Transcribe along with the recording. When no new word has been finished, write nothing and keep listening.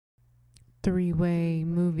Three-way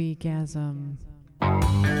movie-gasm.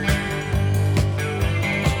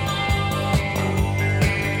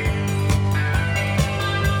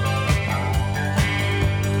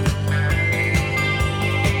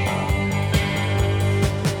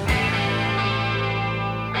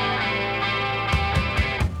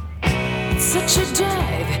 It's such a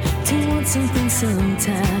drag to want something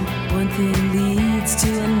sometime. One thing leads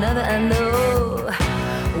to another, I know.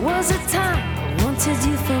 Was a time I wanted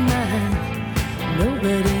you for mine,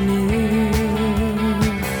 nobody knew.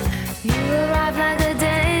 You arrived like a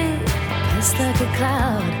day, passed like a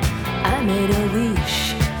cloud. I made a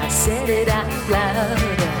wish, I said it out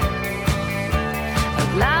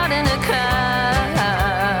loud in a crowd.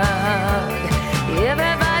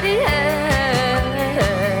 Everybody heard,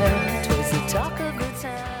 'twas the talk of the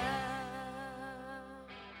town.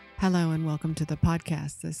 Hello and welcome to the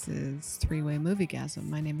podcast. This is Three-Way Moviegasm.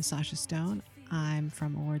 My name is Sasha Stone. I'm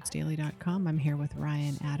from awardsdaily.com. I'm here with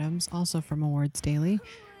Ryan Adams, also from Awards Daily,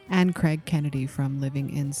 and Craig Kennedy from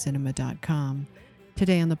livingincinema.com.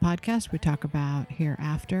 Today on the podcast, we talk about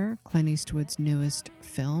Hereafter, Clint Eastwood's newest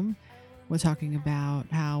film. We're talking about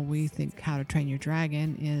how we think How to Train Your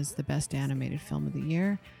Dragon is the best animated film of the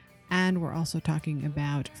year. And we're also talking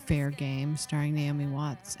about Fair Game, starring Naomi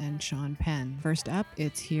Watts and Sean Penn. First up,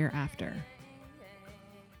 it's Hereafter.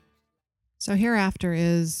 So Hereafter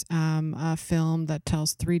is a film that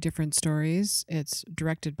tells three different stories. It's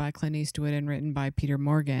directed by Clint Eastwood and written by Peter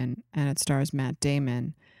Morgan, and it stars Matt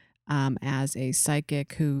Damon as a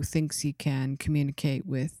psychic who thinks he can communicate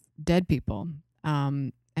with dead people.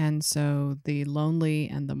 And so the lonely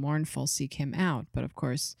and the mournful seek him out. But of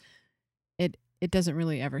course, it doesn't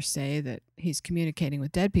really ever say that he's communicating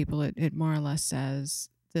with dead people. It more or less says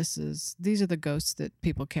these are the ghosts that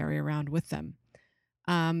people carry around with them.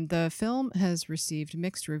 The film has received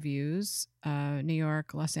mixed reviews. New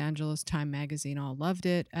York, Los Angeles, Time Magazine all loved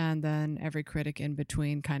it, and then every critic in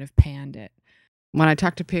between kind of panned it. When I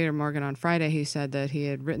talked to Peter Morgan on Friday, he said that he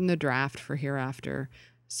had written the draft for Hereafter,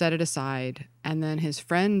 set it aside, and then his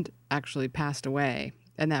friend actually passed away,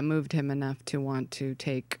 and that moved him enough to want to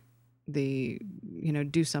take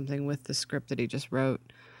do something with the script that he just wrote.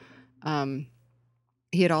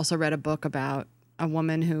 He had also read a book about a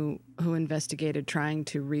woman who investigated trying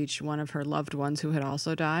to reach one of her loved ones who had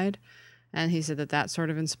also died, and he said that sort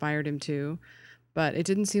of inspired him too. But it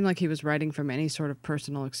didn't seem like he was writing from any sort of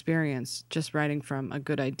personal experience, just writing from a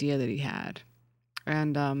good idea that he had.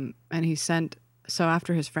 And he sent. So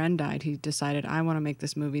after his friend died, he decided, I want to make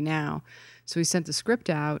this movie now. So he sent the script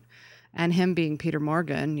out, and him being Peter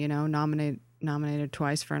Morgan, nominated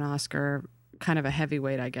twice for an Oscar, kind of a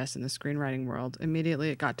heavyweight, I guess, in the screenwriting world. Immediately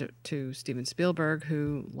it got to Steven Spielberg,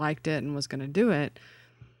 who liked it and was going to do it.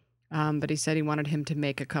 But he said he wanted him to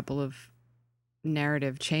make a couple of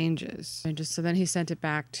narrative changes. And so then he sent it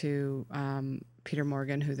back to Peter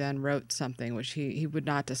Morgan, who then wrote something which he would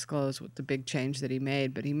not disclose what the big change that he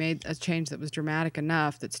made, but he made a change that was dramatic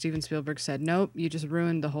enough that Steven Spielberg said, nope, you just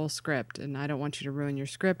ruined the whole script, and I don't want you to ruin your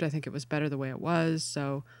script. I think it was better the way it was,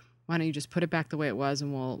 so why don't you just put it back the way it was,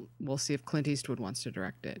 and we'll see if Clint Eastwood wants to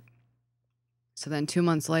direct it. So then 2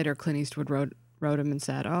 months later, Clint Eastwood wrote him and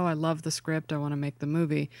said, I love the script, I want to make the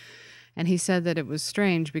movie. And he said that it was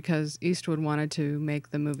strange because Eastwood wanted to make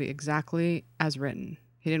the movie exactly as written.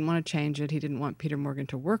 He didn't want to change it. He didn't want Peter Morgan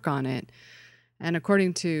to work on it. And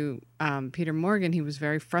according to Peter Morgan, he was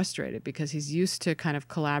very frustrated because he's used to kind of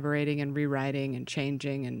collaborating and rewriting and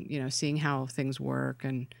changing and, seeing how things work.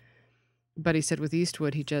 But he said with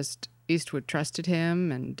Eastwood, Eastwood trusted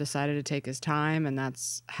him and decided to take his time. And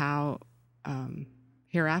that's how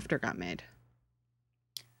Hereafter got made.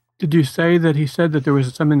 Did you say that he said that there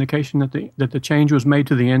was some indication that the change was made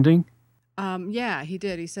to the ending? Yeah, he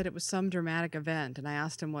did. He said it was some dramatic event, and I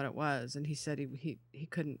asked him what it was, and he said he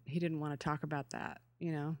didn't want to talk about that.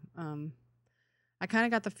 I kind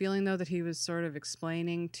of got the feeling though that he was sort of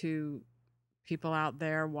explaining to people out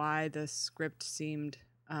there why the script seemed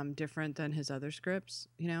different than his other scripts.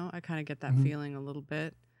 I kind of get that feeling a little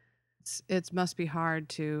bit. It must be hard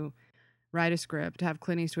to write a script, have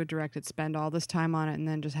Clint Eastwood direct it, spend all this time on it, and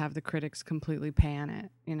then just have the critics completely pan it.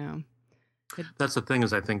 That's the thing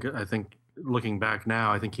is I think looking back now,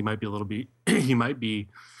 I think he might be he might be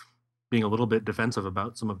being a little bit defensive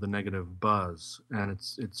about some of the negative buzz. And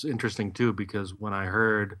it's interesting too, because when I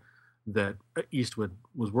heard that Eastwood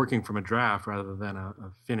was working from a draft rather than a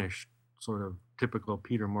finished sort of typical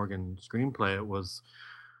Peter Morgan screenplay, it was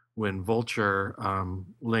when Vulture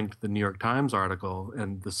linked the New York Times article,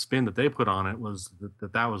 and the spin that they put on it was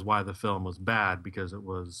that was why the film was bad, because it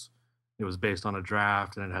was based on a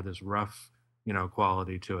draft and it had this rough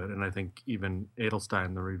quality to it. And I think even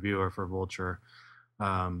Edelstein, the reviewer for Vulture,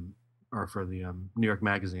 um, or for the New York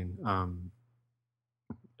Magazine,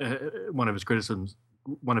 one of his criticisms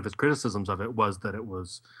of it was that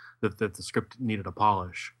that the script needed a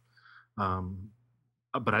polish. Um,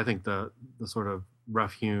 but I think the sort of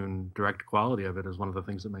rough-hewn direct quality of it is one of the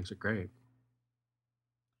things that makes it great.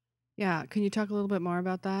 Yeah, can you talk a little bit more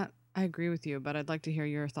about that? I agree with you, but I'd like to hear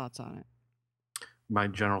your thoughts on it. My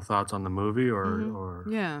general thoughts on the movie, Mm-hmm. or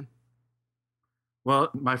Yeah. well,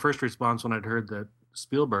 my first response when I'd heard that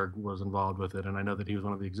Spielberg was involved with it, and I know that he was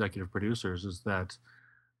one of the executive producers, is that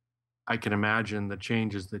I can imagine the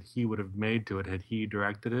changes that he would have made to it had he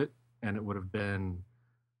directed it, and it would have been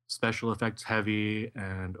special effects heavy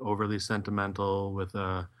and overly sentimental with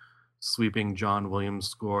a sweeping John Williams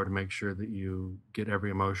score to make sure that you get every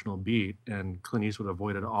emotional beat. And Clint Eastwood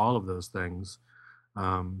avoided all of those things.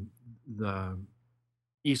 The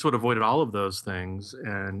Eastwood avoided all of those things,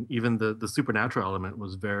 and even the supernatural element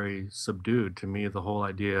was very subdued. To me, the whole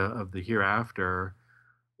idea of the hereafter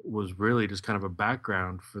was really just kind of a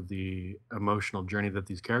background for the emotional journey that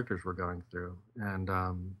these characters were going through. And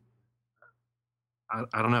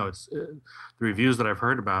I don't know. It's the reviews that I've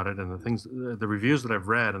heard about it, and the reviews that I've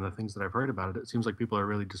read, and the things that I've heard about it. It seems like people are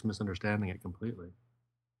really just misunderstanding it completely.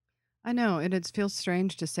 I know, and it feels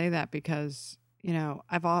strange to say that because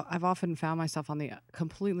I've often found myself on the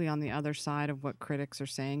completely on the other side of what critics are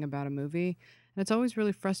saying about a movie, and it's always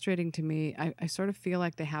really frustrating to me. I sort of feel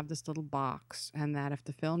like they have this little box, and that if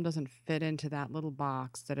the film doesn't fit into that little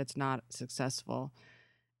box, that it's not successful.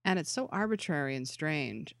 And it's so arbitrary and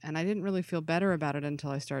strange. And I didn't really feel better about it until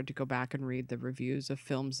I started to go back and read the reviews of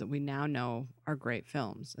films that we now know are great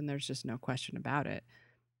films. And there's just no question about it.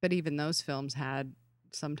 But even those films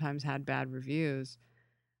sometimes had bad reviews.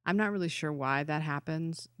 I'm not really sure why that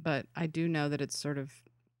happens, but I do know that it's sort of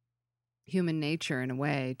human nature in a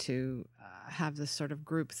way to have this sort of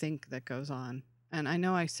group think that goes on. And I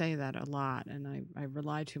know I say that a lot and I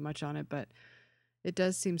rely too much on it, but it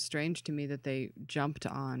does seem strange to me that they jumped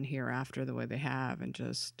on Hereafter the way they have and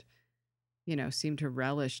just, seem to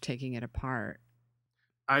relish taking it apart.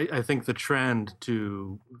 I think the trend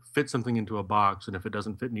to fit something into a box, and if it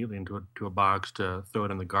doesn't fit neatly into a box, to throw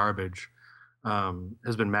it in the garbage,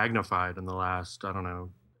 has been magnified in the last, I don't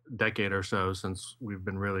know, decade or so, since we've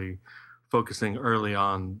been really focusing early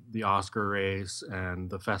on the Oscar race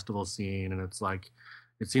and the festival scene. And it's like,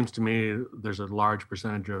 it seems to me there's a large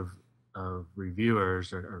percentage of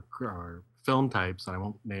reviewers or film types, and I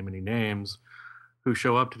won't name any names, who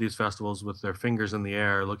show up to these festivals with their fingers in the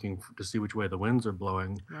air looking to see which way the winds are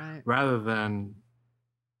blowing, Right. rather than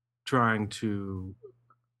trying to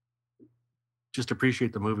just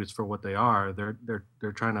appreciate the movies for what they are. They're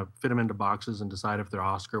trying to fit them into boxes and decide if they're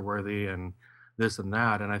Oscar worthy and this and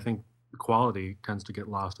that. And I think the quality tends to get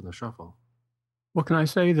lost in the shuffle. Well, can I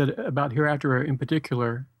say that about Hereafter in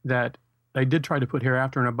particular, that they did try to put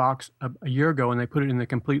Hereafter in a box a year ago, and they put it in the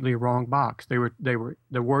completely wrong box. The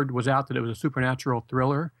word was out that it was a supernatural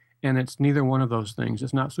thriller, and it's neither one of those things.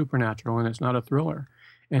 It's not supernatural, and it's not a thriller.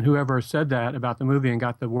 And whoever said that about the movie and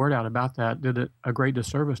got the word out about that did a great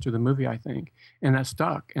disservice to the movie, I think. And that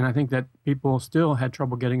stuck. And I think that people still had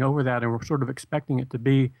trouble getting over that and were sort of expecting it to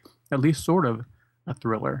be at least sort of a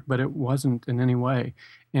thriller, but it wasn't in any way.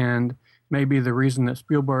 And maybe the reason that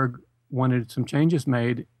Spielberg wanted some changes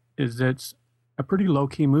made is that it's a pretty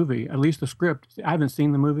low-key movie, at least the script. I haven't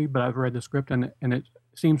seen the movie, but I've read the script, and it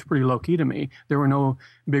seems pretty low-key to me. There were no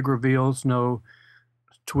big reveals, no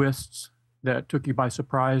twists that took you by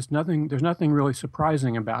surprise. There's nothing really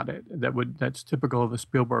surprising about it that's typical of a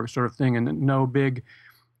Spielberg sort of thing, and no big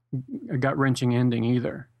gut-wrenching ending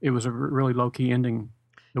either. It was a really low-key ending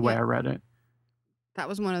the way I read it. That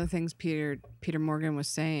was one of the things Peter Morgan was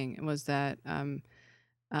saying, was that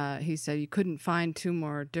he said you couldn't find two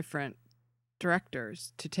more different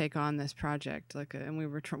directors to take on this project.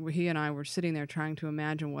 And he and I were sitting there trying to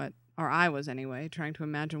imagine or I was anyway, trying to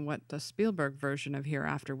imagine what the Spielberg version of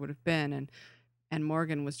Hereafter would have been. And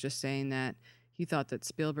Morgan was just saying that he thought that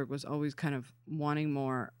Spielberg was always kind of wanting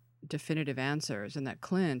more definitive answers, and that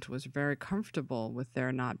Clint was very comfortable with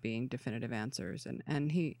there not being definitive answers. And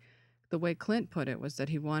the way Clint put it was that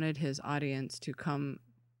he wanted his audience to come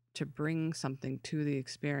to bring something to the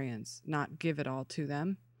experience, not give it all to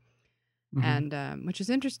them. Mm-hmm. And which is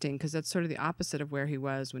interesting because that's sort of the opposite of where he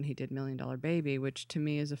was when he did $1 Million Baby, which to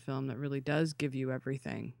me is a film that really does give you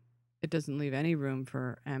everything. It doesn't leave any room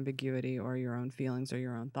for ambiguity or your own feelings or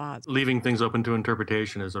your own thoughts. Leaving things open to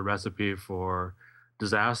interpretation is a recipe for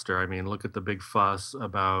disaster. I mean, look at the big fuss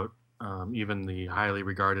about even the highly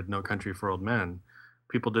regarded No Country for Old Men.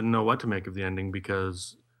 People didn't know what to make of the ending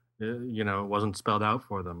because It wasn't spelled out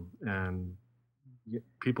for them, and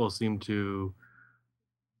people seem to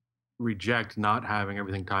reject not having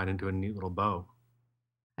everything tied into a neat little bow.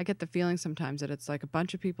 I get the feeling sometimes that it's like a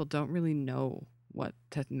bunch of people don't really know what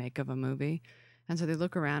to make of a movie. And so they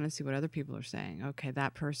look around and see what other people are saying. Okay,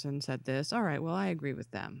 that person said this. All right, well, I agree with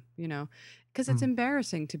them, because it's Mm.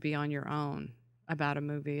 embarrassing to be on your own about a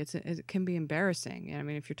movie. It can be embarrassing. I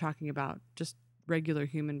mean, if you're talking about just regular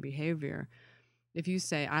human behavior, if you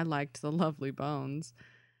say, I liked The Lovely Bones,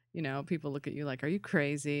 people look at you like, are you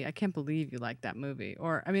crazy? I can't believe you like that movie.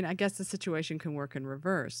 Or, I mean, I guess the situation can work in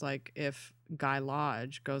reverse. Like if Guy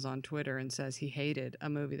Lodge goes on Twitter and says he hated a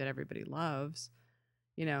movie that everybody loves,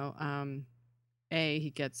 you know, um,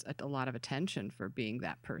 he gets a lot of attention for being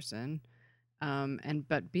that person.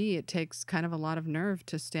 But B, it takes kind of a lot of nerve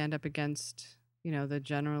to stand up against, the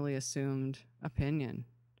generally assumed opinion.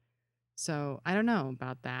 So I don't know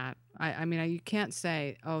about that. I mean, you can't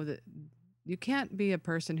say, you can't be a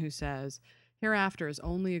person who says Hereafter is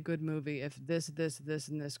only a good movie if this,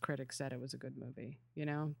 and this critic said it was a good movie.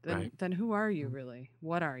 Right. Then who are you Mm. really?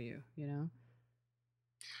 What are you?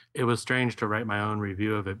 It was strange to write my own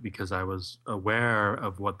review of it because I was aware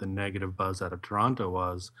of what the negative buzz out of Toronto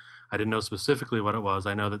was. I didn't know specifically what it was.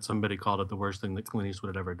 I know that somebody called it the worst thing that Clint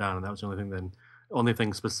Eastwood had ever done, and that was the only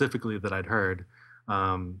thing specifically that I'd heard.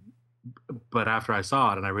 Um, but after I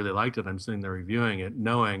saw it and I really liked it, I'm sitting there reviewing it,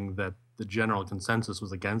 knowing that the general consensus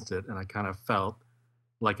was against it, and I kind of felt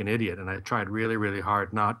like an idiot. And I tried really, really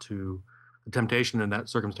hard not to. The temptation in that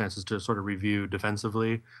circumstance is to sort of review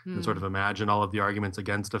defensively and sort Hmm. of imagine all of the arguments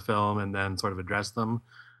against a film and then sort of address them.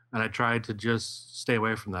 And I tried to just stay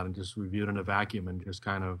away from that and just review it in a vacuum and just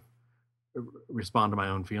kind of respond to my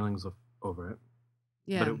own feelings over it.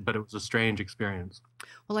 But Yeah. it was a strange experience.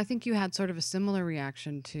 Well, I think you had sort of a similar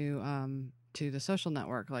reaction to The Social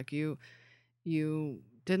Network. Like you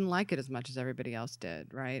didn't like it as much as everybody else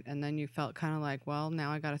did, right? And then you felt kind of like, well,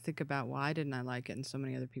 now I got to think about why didn't I like it and so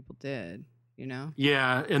many other people did.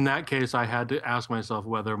 Yeah, in that case, I had to ask myself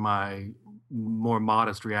whether my more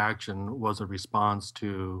modest reaction was a response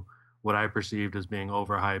to what I perceived as being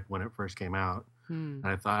overhyped when it first came out. Hmm. And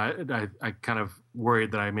I thought I kind of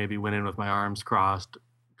worried that I maybe went in with my arms crossed,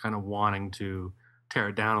 kind of wanting to tear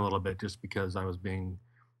it down a little bit just because I was being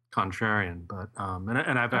contrarian. But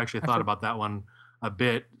and I've I, actually I, thought for, about that one a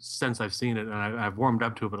bit since I've seen it, and I've warmed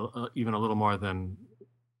up to it, but even a little more than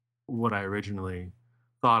what I originally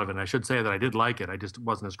thought of it. And I should say that I did like it. I just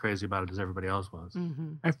wasn't as crazy about it as everybody else was.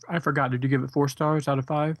 Mm-hmm. I forgot. Did you give it 4 stars out of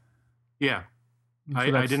 5? Yeah, So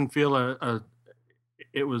I that's didn't feel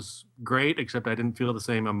it was great, except I didn't feel the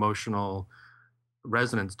same emotional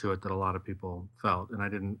resonance to it that a lot of people felt, and I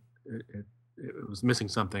didn't. It was missing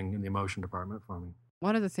something in the emotion department for me.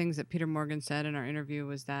 One of the things that Peter Morgan said in our interview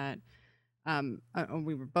was that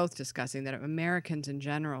we were both discussing that Americans in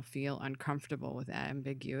general feel uncomfortable with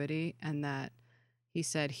ambiguity, and that he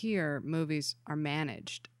said here movies are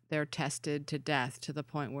managed. They're tested to death to the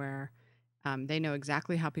point where they know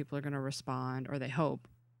exactly how people are going to respond, or they hope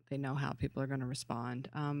they know how people are going to respond.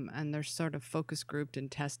 And they're sort of focus grouped and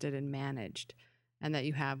tested and managed. And that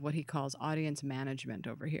you have what he calls audience management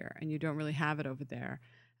over here, and you don't really have it over there.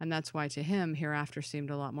 And that's why to him, Hereafter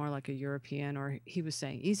seemed a lot more like a European, or he was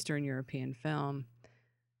saying Eastern European film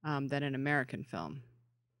than an American film.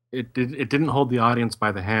 It didn't hold the audience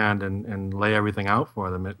by the hand and lay everything out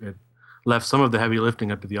for them. It left some of the heavy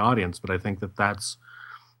lifting up to the audience, but I think that's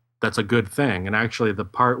a good thing. And actually, the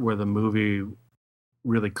part where the movie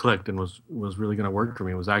really clicked and was really going to work for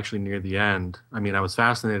me was actually near the end. I mean, I was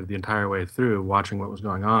fascinated the entire way through watching what was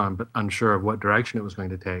going on, but unsure of what direction it was going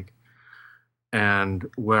to take. And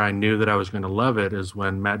where I knew that I was going to love it is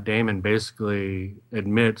when Matt Damon basically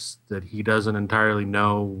admits that he doesn't entirely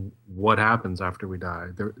know what happens after we die,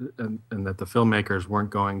 and that the filmmakers weren't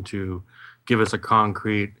going to give us a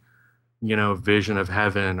concrete, vision of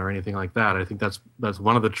heaven or anything like that. I think that's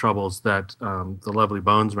one of the troubles that The Lovely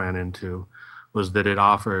Bones ran into, was that it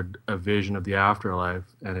offered a vision of the afterlife,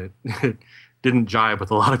 and it didn't jibe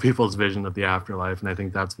with a lot of people's vision of the afterlife, and I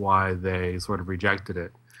think that's why they sort of rejected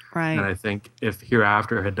it. And Right. I think if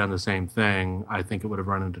Hereafter had done the same thing, I think it would have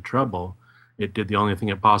run into trouble. It did the only thing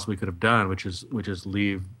it possibly could have done, which is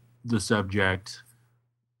leave the subject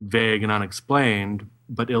vague and unexplained,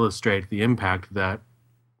 but illustrate the impact that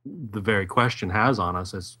the very question has on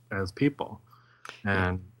us as people. Yeah.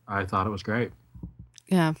 And I thought it was great.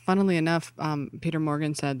 Yeah. Funnily enough, Peter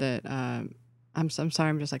Morgan said that I'm sorry.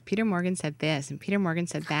 I'm just like, Peter Morgan said this and Peter Morgan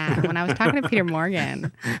said that. And when I was talking to Peter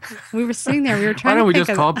Morgan, we were sitting there. We were trying. Why don't we to think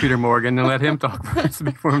just call Peter Morgan and let him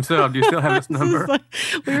speak for himself? Do you still have his number? Like,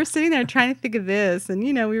 we were sitting there trying to think of this, and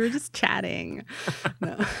we were just chatting.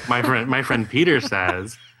 No. My friend Peter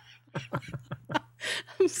says.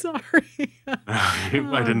 I'm sorry. I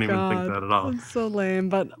didn't even think that at all. It's so lame.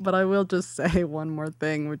 But I will just say one more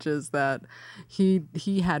thing, which is that he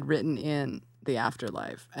had written in the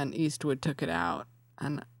afterlife, and Eastwood took it out.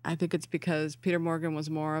 And I think it's because Peter Morgan was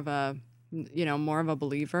more of a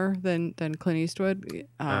believer than Clint Eastwood.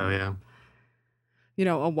 Oh yeah.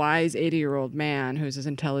 A wise 80-year-old man who's as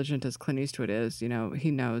intelligent as Clint Eastwood is,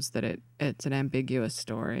 he knows that it's an ambiguous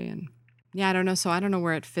story. And yeah, I don't know. So I don't know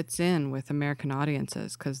where it fits in with American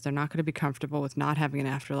audiences, because they're not going to be comfortable with not having an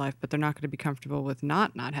afterlife, but they're not going to be comfortable with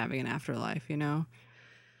not having an afterlife,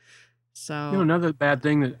 So another bad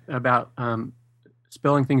thing about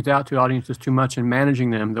spelling things out to audiences too much and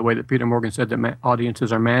managing them the way that Peter Morgan said that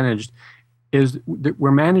audiences are managed is that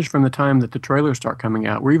we're managed from the time that the trailers start coming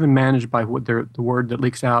out. We're even managed by what the word that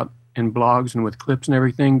leaks out in blogs and with clips and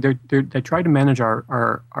everything. They try to manage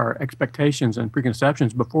our expectations and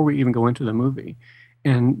preconceptions before we even go into the movie.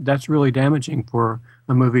 And that's really damaging for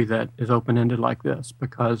a movie that is open-ended like this,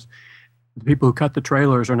 because the people who cut the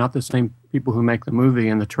trailers are not the same people who make the movie,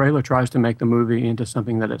 and the trailer tries to make the movie into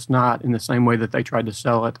something that it's not, in the same way that they tried to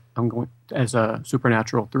sell it as a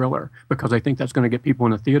supernatural thriller, because they think that's going to get people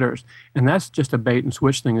in the theaters. And that's just a bait and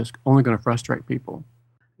switch thing that's only going to frustrate people.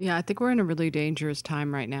 Yeah, I think we're in a really dangerous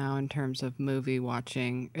time right now in terms of movie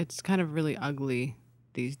watching. It's kind of really ugly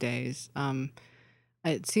these days.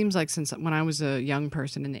 It seems like since when I was a young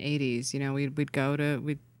person in the 80s, we'd go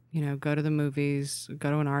to the movies, go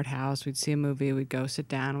to an art house, we'd see a movie, we'd go sit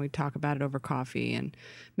down, and we'd talk about it over coffee, and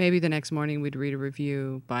maybe the next morning we'd read a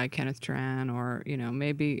review by Kenneth Turan, or,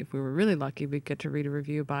 maybe if we were really lucky, we'd get to read a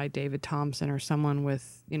review by David Thompson or someone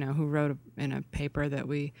with, who wrote in a paper that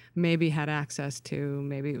we maybe had access to.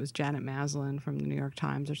 Maybe it was Janet Maslin from the New York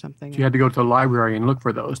Times or something. So you had to go to the library and look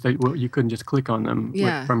for those. You couldn't just click on them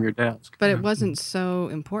from your desk. But it wasn't so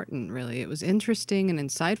important, really. It was interesting and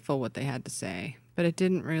insightful what they had to say, but it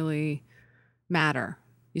didn't really matter.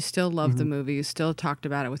 You still loved the movie. You still talked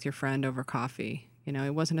about it with your friend over coffee.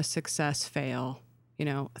 It wasn't a success, fail,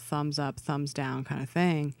 thumbs up, thumbs down kind of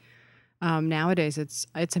thing. Nowadays, it's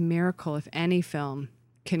a miracle if any film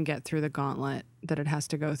can get through the gauntlet that it has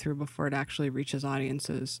to go through before it actually reaches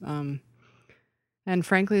audiences. And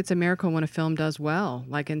frankly, it's a miracle when a film does well,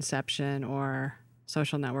 like Inception or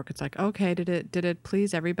Social Network. It's like, okay, did it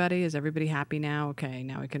please everybody? Is everybody happy now? Okay,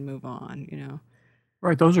 now we can move on,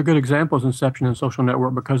 Right. Those are good examples, Inception and Social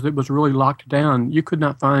Network, because it was really locked down. You could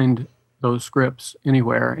not find those scripts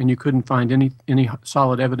anywhere, and you couldn't find any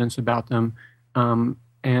solid evidence about them.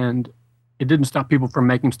 And it didn't stop people from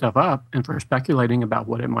making stuff up and for speculating about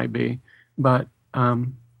what it might be. But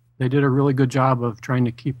they did a really good job of trying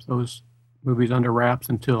to keep those movies under wraps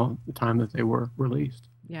until the time that they were released.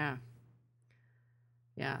 Yeah.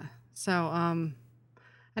 Yeah. So,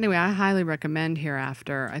 anyway, I highly recommend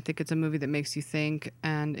Hereafter. I think it's a movie that makes you think,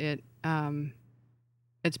 and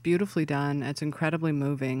it's beautifully done. It's incredibly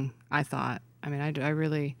moving, I thought. I mean, I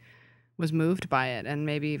really was moved by it, and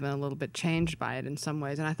maybe even a little bit changed by it in some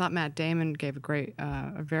ways. And I thought Matt Damon gave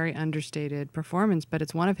a very understated performance, but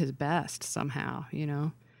it's one of his best somehow,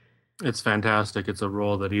 It's fantastic. It's a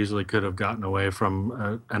role that easily could have gotten away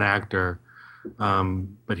from an actor,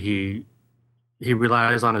 but he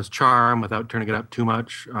relies on his charm without turning it up too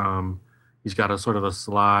much. He's got a sort of a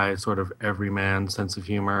sly, sort of everyman sense of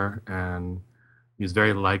humor, and he's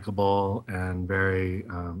very likable and very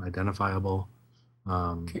identifiable.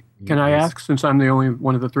 Can I ask, since I'm the only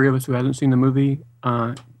one of the three of us who hasn't seen the movie,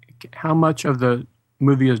 how much of the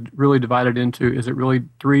movie is really divided into, is it really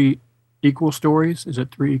three equal stories? Is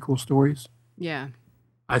it three equal stories? Yeah.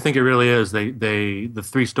 I think it really is. The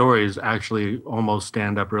three stories actually almost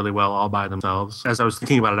stand up really well all by themselves. As I was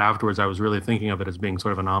thinking about it afterwards, I was really thinking of it as being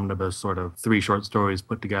sort of an omnibus, sort of three short stories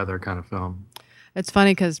put together kind of film. It's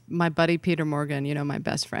funny because my buddy Peter Morgan, my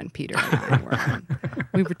best friend Peter and I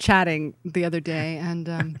we were chatting the other day,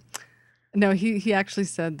 and no, he actually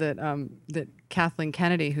said that that Kathleen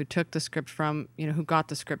Kennedy, who took the script from, who got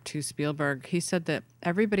the script to Spielberg, he said that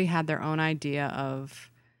everybody had their own idea of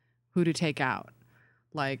who to take out.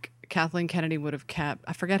 Like Kathleen Kennedy would have kept,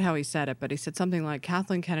 I forget how he said it, but he said something like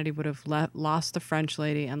Kathleen Kennedy would have lost the French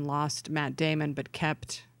lady and lost Matt Damon, but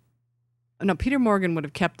Peter Morgan would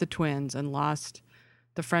have kept the twins and lost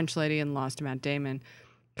the French lady and lost Matt Damon.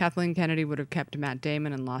 Kathleen Kennedy would have kept Matt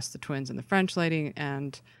Damon and lost the twins and the French lady,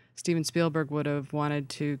 and Steven Spielberg would have wanted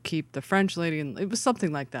to keep the French lady, and it was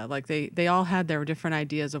something like that. Like they all had their different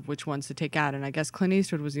ideas of which ones to take out, and I guess Clint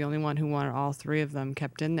Eastwood was the only one who wanted all three of them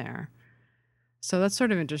kept in there. So that's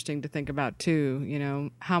sort of interesting to think about too. You know,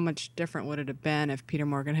 how much different would it have been if Peter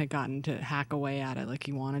Morgan had gotten to hack away at it like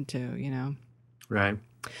he wanted to? You know, Right.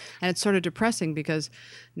 and it's sort of depressing because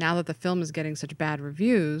now that the film is getting such bad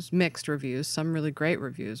reviews, mixed reviews, some really great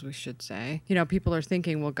reviews, we should say, you know, people are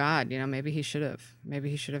thinking, well, God, you know, maybe he should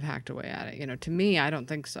have hacked away at it. You know, to me, I don't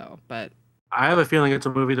think so, but I have a feeling it's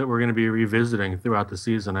a movie that we're going to be revisiting throughout the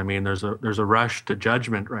season. I mean, there's a rush to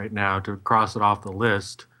judgment right now to cross it off the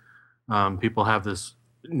list. People have this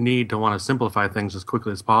need to want to simplify things as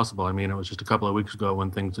quickly as possible. I mean, it was just a couple of weeks ago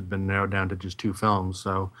when things had been narrowed down to just 2 films.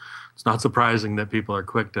 So it's not surprising that people are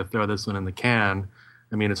quick to throw this one in the can.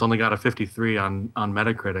 I mean, it's only got a 53 on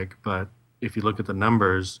Metacritic, but if you look at the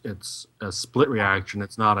numbers, it's a split reaction.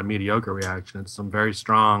 It's not a mediocre reaction. It's some very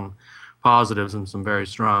strong positives and some very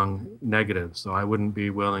strong negatives. So I wouldn't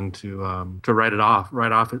be willing to write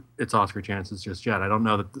off its Oscar chances just yet. I don't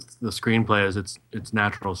know that the screenplay is its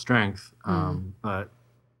natural strength, but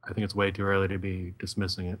I think it's way too early to be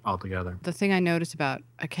dismissing it altogether. The thing I notice about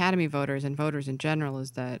Academy voters and voters in general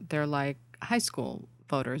is that they're like high school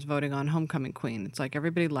voters voting on Homecoming Queen. It's like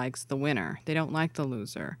everybody likes the winner. They don't like the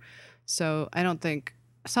loser. So I don't think,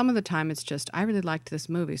 some of the time it's just, I really liked this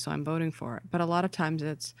movie, so I'm voting for it. But a lot of times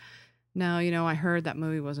it's, no, you know, I heard that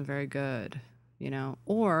movie wasn't very good, you know,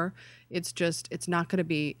 or it's just, it's not going to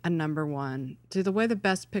be a number one. See, the way the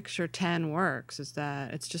Best Picture 10 works is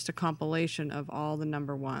that it's just a compilation of all the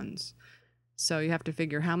number ones. So you have to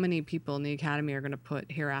figure how many people in the Academy are going to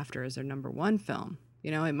put Hereafter as their number one film.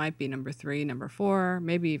 You know, it might be number 3, number 4,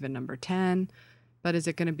 maybe even number 10, but is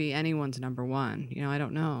it going to be anyone's number one? You know, I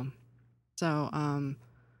don't know. So,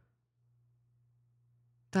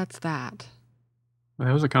 that's that. Well,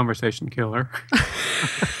 that was a conversation killer.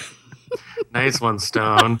 Nice one,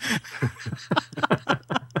 Stone.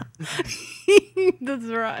 That's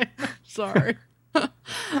right. Sorry.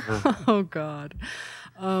 Oh, God.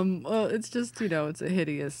 Well, it's just, you know, it's a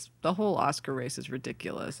hideous, the whole Oscar race is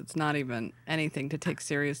ridiculous. It's not even anything to take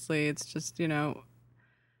seriously. It's just, you know,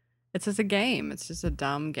 it's just a game. It's just a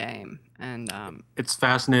dumb game. And it's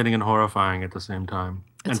fascinating and horrifying at the same time,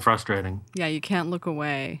 and frustrating. Yeah, you can't look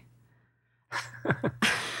away.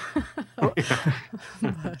 But,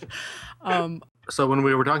 so when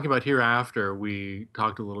we were talking about Hereafter, we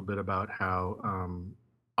talked a little bit about how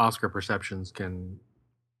Oscar perceptions can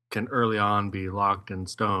early on be locked in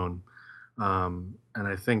stone, and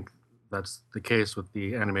I think that's the case with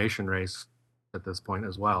the animation race at this point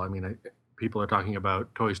as well. I mean, people are talking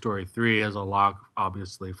about Toy Story 3 as a lock,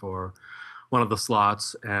 obviously, for one of the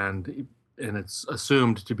slots, and it's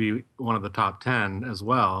assumed to be one of the top 10 as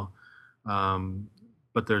well.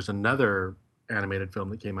 But there's another animated film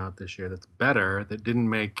that came out this year that's better, that didn't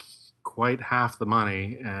make quite half the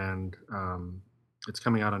money, and it's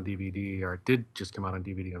coming out on DVD, or it did just come out on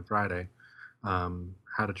DVD on Friday.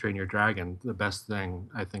 How to Train Your Dragon, the best thing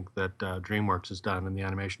I think that DreamWorks has done in the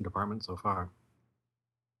animation department so far.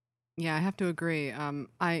 Yeah, I have to agree.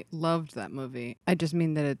 I loved that movie. I just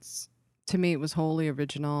mean that to me, it was wholly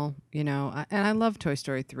original, you know, and I love Toy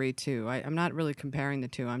Story 3 too. I'm not really comparing the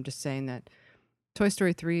two. I'm just saying that Toy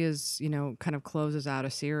Story 3 is, you know, kind of closes out a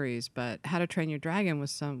series, but How to Train Your Dragon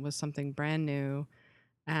was something brand new,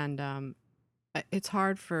 and it's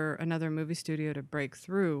hard for another movie studio to break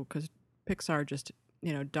through because Pixar just,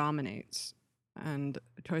 you know, dominates. And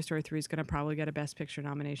Toy Story 3 is going to probably get a Best Picture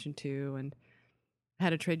nomination too, and How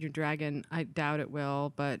to Train Your Dragon, I doubt it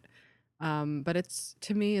will, but it's,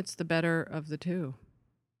 to me, it's the better of the two.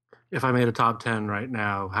 If I made a top 10 right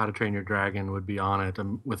now, How to Train Your Dragon would be on it,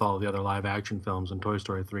 with all the other live action films, and Toy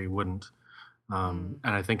Story 3 wouldn't. And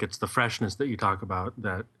I think it's the freshness that you talk about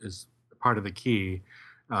that is part of the key.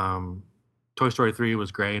 Toy Story 3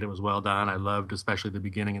 was great. It was well done. I loved especially the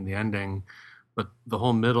beginning and the ending. But the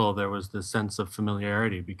whole middle, there was this sense of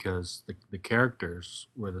familiarity because the characters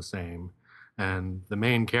were the same. And the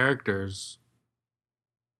main characters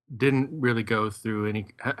didn't really go through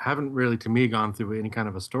haven't really, to me, gone through any kind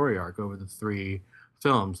of a story arc over the 3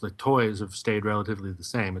 films. The toys have stayed relatively the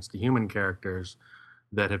same. It's the human characters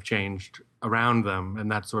that have changed around them,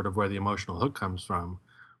 and that's sort of where the emotional hook comes from.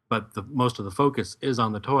 But most of the focus is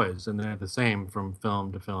on the toys, and they're the same from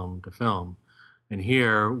film to film to film. And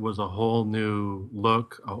here was a whole new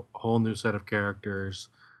look, a whole new set of characters,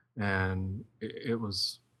 and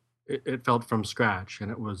it felt from scratch,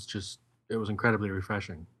 and it was incredibly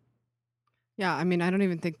refreshing. Yeah, I mean, I don't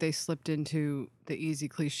even think they slipped into the easy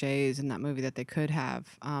cliches in that movie that they could have.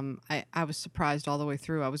 I was surprised all the way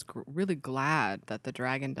through. I was really glad that the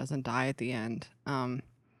dragon doesn't die at the end,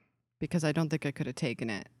 because I don't think I could have taken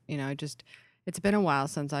it. It's been a while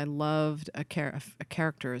since I loved a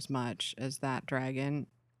character as much as that dragon.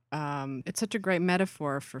 It's such a great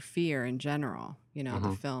metaphor for fear in general. The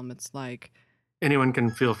Hmm. film. It's like, Anyone can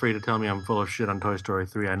feel free to tell me I'm full of shit on Toy Story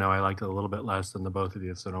 3. I know I liked it a little bit less than the both of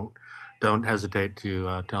you, so don't hesitate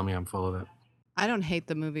to tell me I'm full of it. I don't hate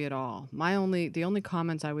the movie at all. The only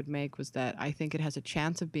comments I would make was that I think it has a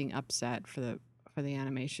chance of being upset for the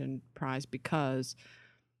animation prize because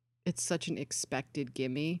it's such an expected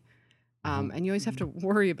gimme. Hmm. And you always have to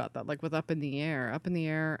worry about that, like with Up in the Air. Up in the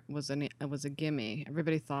Air was a gimme.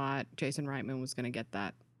 Everybody thought Jason Reitman was going to get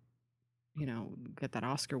that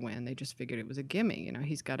Oscar win. They just figured it was a gimme.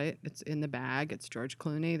 He's got it. It's in the bag. It's George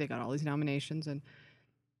Clooney. They got all these nominations, and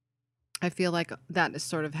I feel like that is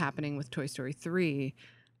sort of happening with Toy Story 3.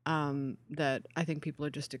 That I think people are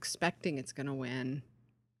just expecting it's going to win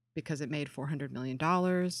because it made $400 million.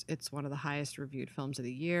 It's one of the highest reviewed films of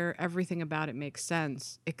the year. Everything about it makes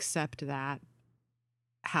sense, except that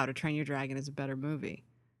How to Train Your Dragon is a better movie.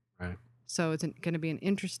 Right. So it's going to be an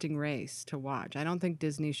interesting race to watch. I don't think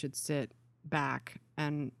Disney should sit back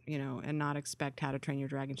and not expect How to Train Your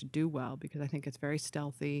Dragon to do well, because I think it's very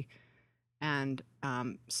stealthy, and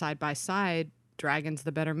side by side, Dragon's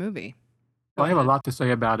the better movie. Go Well, I have a ahead. lot to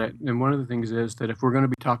say about it, and one of the things is that if we're going to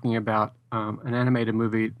be talking about an animated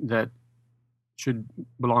movie that should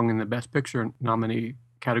belong in the Best Picture nominee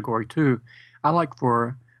category too, I like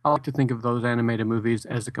to think of those animated movies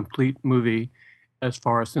as a complete movie as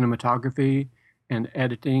far as cinematography and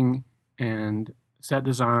editing and set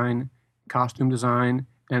design, costume design,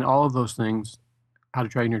 and all of those things. How to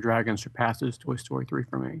Train Your Dragon surpasses Toy Story 3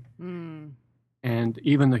 for me. Mm. And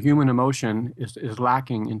even the human emotion is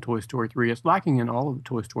lacking in Toy Story 3. It's lacking in all of the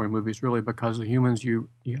Toy Story movies, really, because the humans, you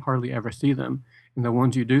hardly ever see them. And the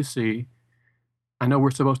ones you do see, I know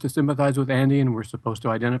we're supposed to sympathize with Andy and we're supposed to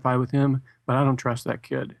identify with him, but I don't trust that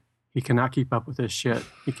kid. He cannot keep up with this shit.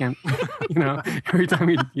 He can't, every time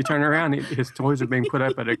you turn around, his toys are being put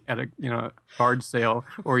up at a garage sale,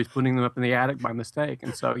 or he's putting them up in the attic by mistake.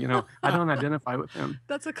 And so, I don't identify with him.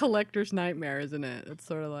 That's a collector's nightmare, isn't it? It's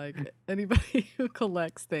sort of like anybody who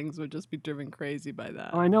collects things would just be driven crazy by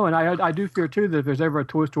that. Oh, I know, and I do fear too that if there's ever a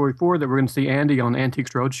Toy Story 4, that we're going to see Andy on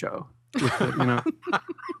Antiques Roadshow with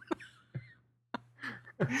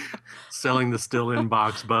Selling the still in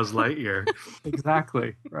box Buzz Lightyear.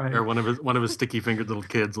 exactly right. Or one of his sticky fingered little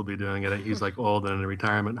kids will be doing it. He's like old and in a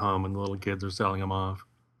retirement home, and the little kids are selling him off.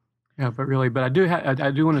 Yeah, but really, but I do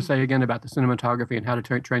want to say again about the cinematography and How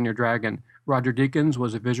to Train Your Dragon. Roger Deakins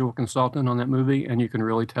was a visual consultant on that movie, and you can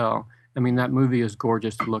really tell. I mean, that movie is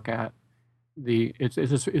gorgeous to look at.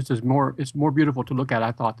 It's more beautiful to look at,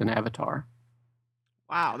 I thought, than Avatar.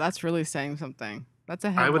 Wow, that's really saying something. That's a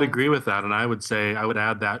I would headline. agree with that, and I would say I would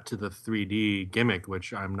add that to the 3D gimmick,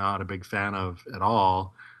 which I'm not a big fan of at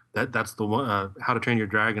all. That's the one. How to Train Your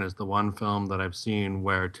Dragon is the one film that I've seen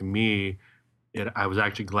where, to me, I was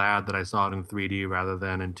actually glad that I saw it in 3D rather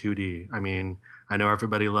than in 2D. I mean, I know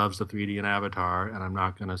everybody loves the 3D in Avatar, and I'm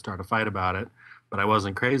not going to start a fight about it, but I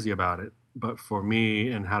wasn't crazy about it. But for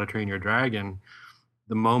me, in How to Train Your Dragon,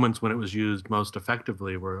 the moments when it was used most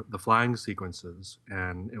effectively were the flying sequences,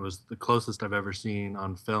 and it was the closest I've ever seen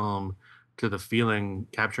on film to the feeling,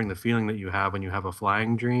 capturing the feeling that you have when you have a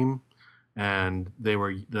flying dream. And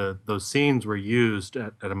those scenes were used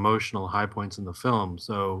at emotional high points in the film.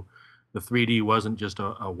 So the 3D wasn't just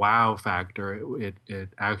a wow factor; it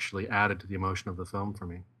actually added to the emotion of the film for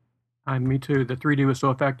me. Me too. The 3D was so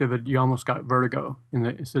effective that you almost got vertigo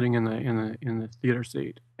sitting in the theater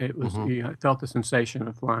seat. Hmm. You felt the sensation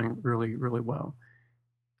of flying really, really well.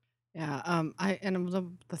 Yeah,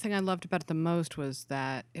 the thing I loved about it the most was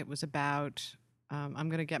that it was about. I'm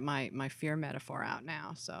gonna get my fear metaphor out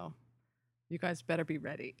now, so you guys better be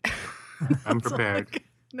ready. I'm It's prepared. like,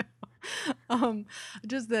 no. Um,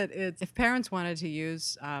 just that if parents wanted to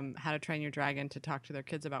use How to Train Your Dragon to talk to their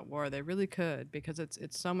kids about war, they really could, because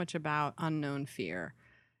it's so much about unknown fear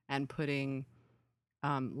and putting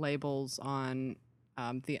labels on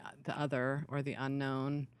the other or the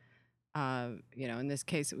unknown. In this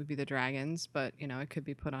case, it would be the dragons, but it could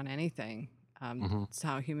be put on anything. Hmm. It's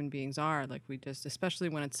how human beings are. Like, especially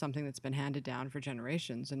when it's something that's been handed down for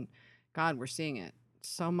generations. And God, we're seeing it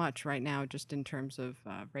so much right now, just in terms of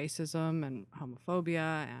racism and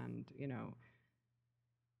homophobia, and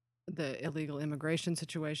the illegal immigration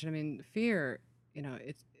situation. I mean, fear.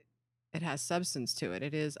 It has substance to it.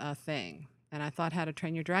 It is a thing. And I thought How to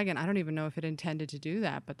Train Your Dragon, I don't even know if it intended to do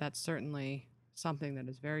that, but that's certainly something that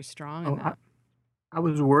is very strong in Oh, that. I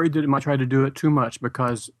was worried that it might try to do it too much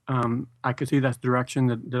because I could see that's the direction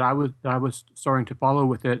that I was starting to follow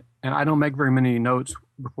with it. And I don't make very many notes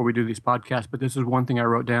before we do these podcasts, but this is one thing I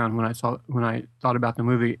wrote down when I thought about the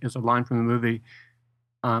movie is a line from the movie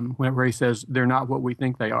where he says, "They're not what we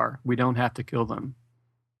think they are. We don't have to kill them."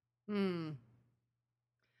 Hmm.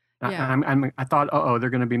 I, Yeah. I thought, oh,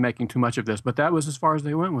 they're going to be making too much of this, but that was as far as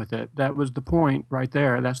they went with it. That was the point right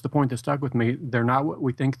there. That's the point that stuck with me. They're not what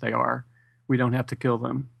we think they are. We don't have to kill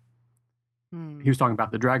them. Hmm. He was talking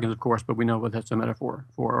about the dragons, of course, but we know what that's a metaphor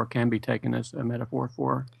for, or can be taken as a metaphor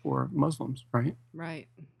for Muslims, right? Right.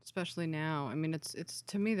 Especially now. I mean, it's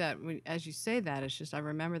to me that as you say that, it's just I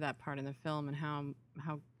remember that part in the film and how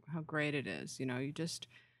great it is. You know, you just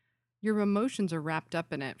your emotions are wrapped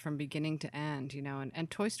up in it from beginning to end. You know, and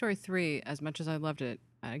Toy Story 3, as much as I loved it,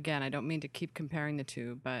 again, I don't mean to keep comparing the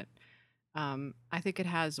two, but I think it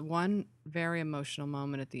has one very emotional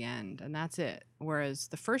moment at the end, and that's it. Whereas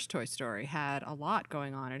the first Toy Story had a lot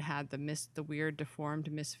going on. It had the weird, deformed,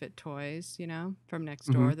 misfit toys, you know, from next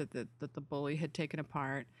Hmm. door that the bully had taken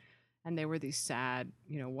apart, and they were these sad,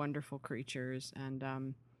 you know, wonderful creatures.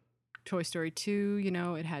 And Toy Story 2, you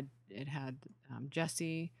know, it had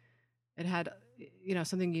Jessie. It had you know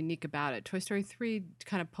something unique about it. Toy Story 3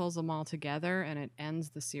 kind of pulls them all together, and it ends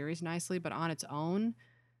the series nicely, but on its own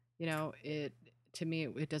you know, it to me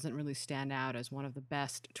it doesn't really stand out as one of the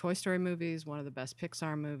best Toy Story movies, one of the best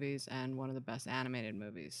Pixar movies, and one of the best animated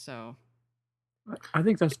movies. So, I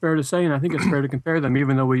think that's fair to say, and I think it's fair to compare them,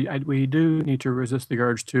 even though we do need to resist the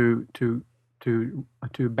urge to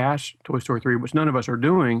bash Toy Story 3, which none of us are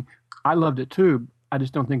doing. I loved it too. I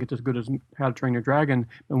just don't think it's as good as How to Train Your Dragon.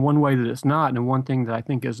 And one way that it's not, and one thing that I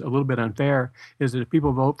think is a little bit unfair, is that if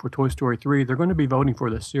people vote for Toy Story 3, they're going to be voting for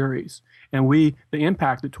the series. And the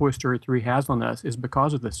impact that Toy Story 3 has on us is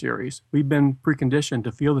because of the series. We've been preconditioned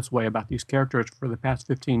to feel this way about these characters for the past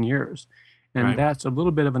 15 years. And Right. that's a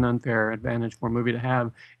little bit of an unfair advantage for a movie to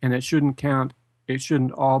have. And it shouldn't count. It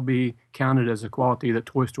shouldn't all be counted as a quality that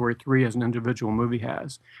Toy Story 3 as an individual movie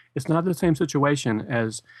has. It's not the same situation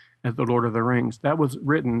as The Lord of the Rings. That was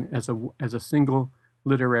written as a single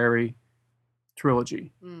literary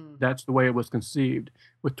trilogy. mm, That's the way it was conceived.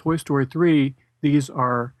 With Toy Story 3, these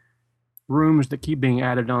are rooms that keep being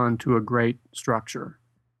added on to a great structure.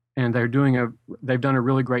 And they've done a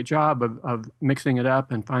really great job of mixing it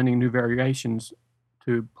up and finding new variations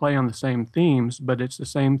to play on the same themes, but it's the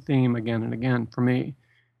same theme again and again for me.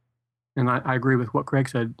 And I agree with what Craig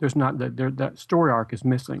said. There's not that story arc is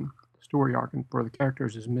missing. The story arc for the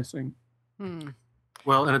characters is missing. hmm.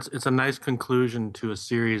 Well, and it's a nice conclusion to a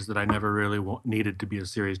series that I never really needed to be a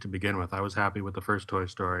series to begin with. I was happy with the first Toy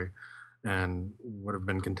Story, and would have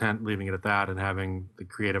been content leaving it at that and having the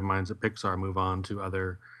creative minds at Pixar move on to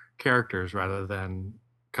other characters rather than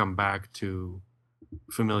come back to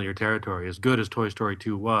familiar territory. As good as Toy Story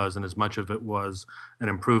 2 was, and as much of it was an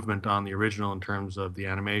improvement on the original in terms of the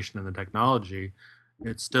animation and the technology,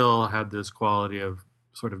 it still had this quality of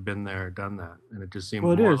sort of been there, done that, and it just seemed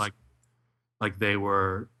Well, it more is. like they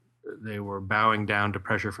were bowing down to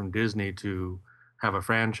pressure from Disney to have a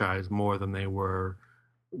franchise more than they were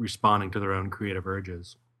responding to their own creative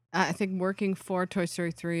urges. I think working for Toy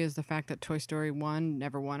Story 3 is the fact that Toy Story 1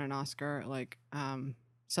 never won an Oscar.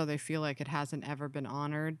 So they feel like it hasn't ever been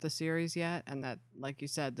honored, the series yet. And that, like you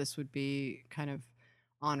said, this would be kind of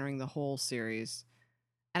honoring the whole series.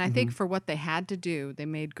 And I think Mhm. for what they had to do, they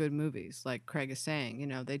made good movies, like Craig is saying. You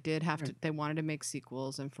know, they did have Right. to, they wanted to make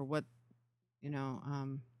sequels. And for what, you know,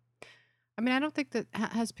 I mean, I don't think that,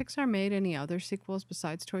 has Pixar made any other sequels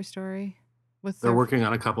besides Toy Story with They're their, working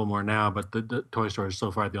on a couple more now, but the Toy Story is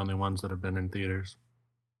so far the only ones that have been in theaters.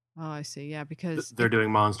 oh, I see. Yeah, because They're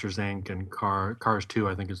doing Monsters Inc. and Cars 2,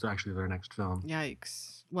 I think, is actually their next film.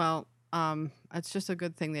 yikes. Well, it's just a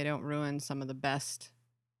good thing they don't ruin some of the best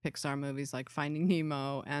Pixar movies like Finding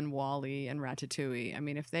Nemo and Wall-E and Ratatouille. I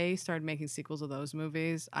mean, if they started making sequels of those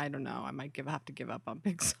movies, I don't know. I might have to give up on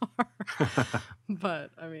Pixar.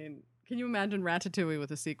 But I mean, can you imagine Ratatouille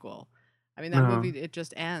with a sequel? I mean, that movie No. it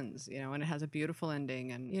just ends, you know, and it has a beautiful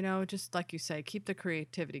ending and you know, just like you say, keep the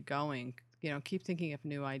creativity going. You know, keep thinking of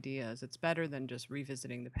new ideas. It's better than just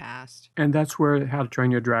revisiting the past. And that's where How to Train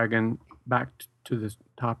Your Dragon, to this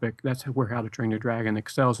topic, that's where How to Train Your Dragon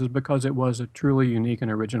excels, is because it was a truly unique and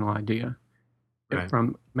original idea. Right.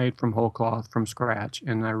 Made from whole cloth, from scratch,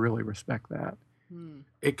 and I really respect that. Hmm.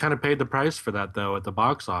 It kind of paid the price for that though at the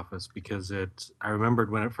box office because I remembered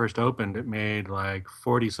when it first opened, it made like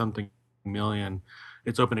 40 something million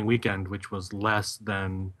its opening weekend, which was less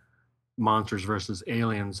than Monsters versus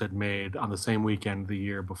Aliens had made on the same weekend the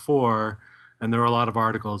year before, and there were a lot of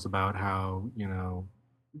articles about how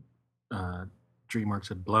uh, DreamWorks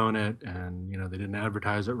had blown it, and they didn't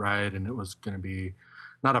advertise it right, and it was going to be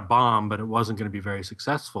not a bomb, but it wasn't going to be very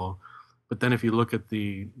successful. But then if you look at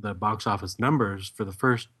the box office numbers for the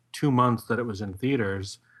first 2 months that it was in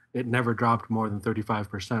theaters, it never dropped more than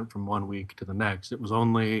 35% from one week to the next. It was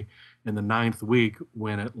only in the ninth week,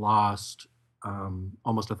 when it lost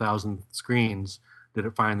almost 1,000 screens, did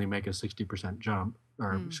it finally make a 60% jump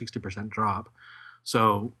or 60% drop.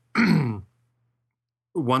 So I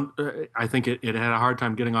think it had a hard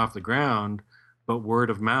time getting off the ground, but word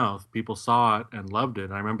of mouth, people saw it and loved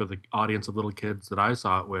it. I remember the audience of little kids that I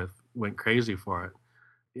saw it with went crazy for it.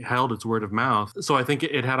 It held its word of mouth. So I think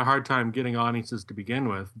it had a hard time getting audiences to begin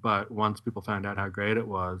with, but once people found out how great it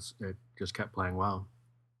was, it just kept playing well.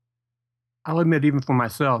 I'll admit, even for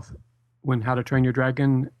myself, when How to Train Your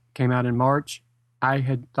Dragon came out in March, I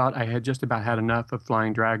had thought I had just about had enough of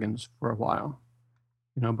flying dragons for a while,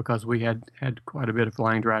 because we had quite a bit of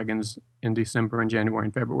flying dragons in December and January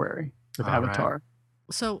and February with Avatar. Right.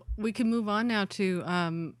 So we can move on now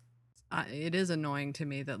to it is annoying to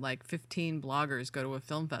me that like 15 bloggers go to a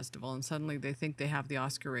film festival and suddenly they think they have the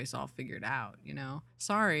Oscar race all figured out,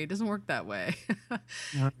 Sorry, it doesn't work that way.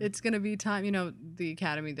 It's going to be time, the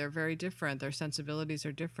Academy, they're very different. Their sensibilities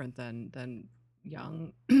are different than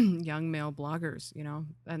young young male bloggers,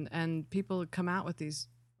 and people come out with these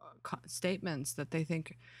statements that they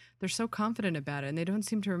think they're so confident about it, and they don't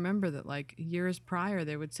seem to remember that like years prior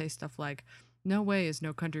they would say stuff like, no way is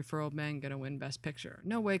No Country for Old Men going to win Best Picture.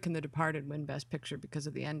 No way can The Departed win Best Picture because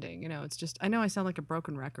of the ending. It's just, I know I sound like a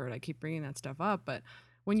broken record. I keep bringing that stuff up, but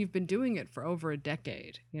when you've been doing it for over a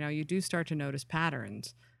decade, you do start to notice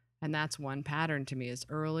patterns. And that's one pattern to me, is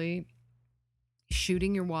early,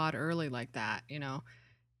 shooting your wad early like that,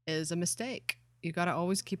 is a mistake. You got to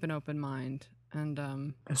always keep an open mind.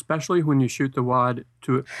 And especially when you shoot the wad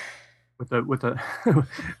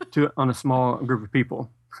on a small group of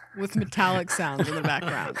people. With metallic sounds in the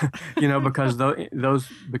background.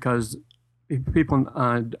 Because people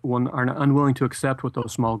are unwilling to accept what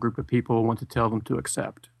those small group of people want to tell them to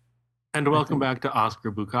accept. And welcome back to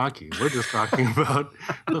Oscar Bukkake. We're just talking about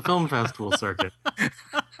the film festival circuit.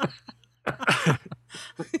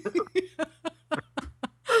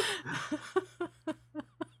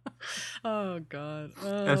 Oh, God.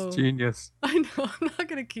 Oh. That's genius. I know. I'm not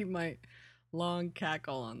going to keep my long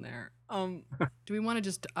cackle on there. Do we want to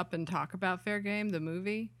just up and talk about Fair Game, the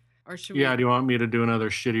movie? Or should we? Yeah, do you want me to do another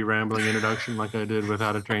shitty rambling introduction like I did with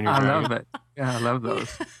How to Train Your Dragon? I love it. Yeah, I love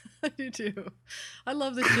those. I do too. I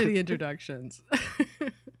love the shitty introductions.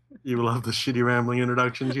 You love the shitty rambling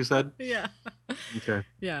introductions, you said? Yeah. Okay.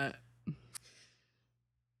 Yeah.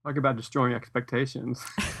 Talk about destroying expectations.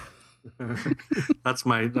 That's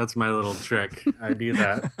my little trick. I do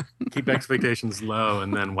that. Keep expectations low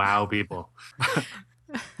and then wow people.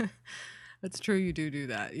 That's true. You do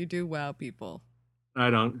that. You do wow people. I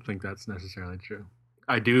don't think that's necessarily true.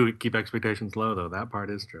 I do keep expectations low, though. That part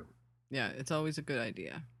is true. Yeah, it's always a good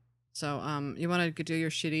idea. So, you want to do your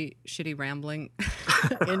shitty rambling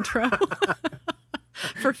intro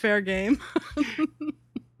for Fair Game?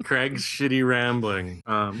 Craig's shitty rambling.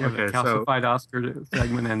 Okay, the calcified Oscar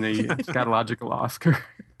segment and the scatological Oscar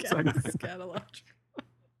segment. Scatological.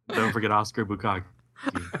 Don't forget Oscar Bukkake.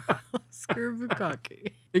 Oscar Bukkake.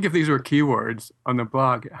 I think if these were keywords on the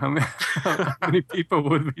blog, how many people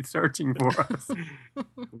would be searching for us?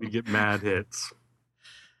 We get mad hits.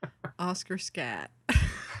 Oscar Scat.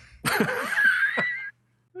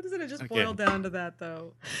 What doesn't it just boil down to that,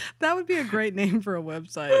 though? That would be a great name for a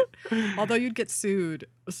website. Although you'd get sued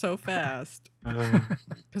so fast.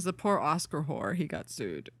 Because the poor Oscar whore, he got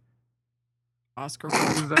sued. Oscar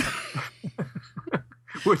whore.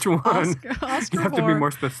 Which one? Oscar you have whore. To be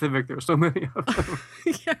more specific. There's so many of them.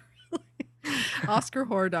 Yeah, really.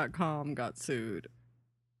 OscarWhore.com got sued.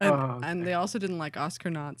 And they also didn't like Oscar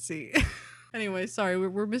Nazi. Anyway, sorry,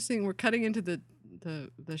 we're cutting into the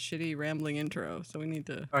shitty rambling intro, so we need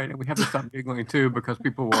to. All right, and we have to stop giggling too because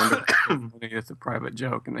people wonder it's a private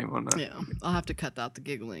joke and they want to. Yeah, I'll have to cut out the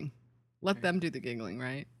giggling. Let them do the giggling,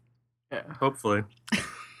 right? Yeah, hopefully.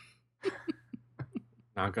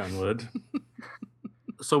 Knock on wood.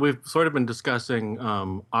 So we've sort of been discussing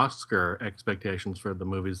Oscar expectations for the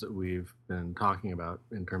movies that we've been talking about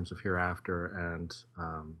in terms of Hereafter and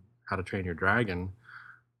How to Train Your Dragon.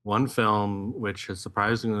 One film which has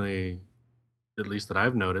surprisingly, at least that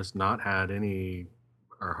I've noticed, not had any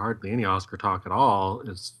or hardly any Oscar talk at all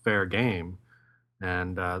is Fair Game.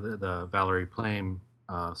 And the Valerie Plame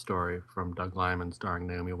story from Doug Liman starring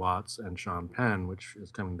Naomi Watts and Sean Penn, which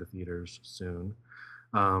is coming to theaters soon.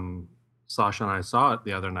 Um, Sasha and I saw it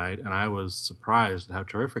the other night, and I was surprised at how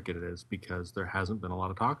terrific it is because there hasn't been a lot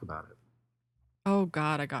of talk about it. Oh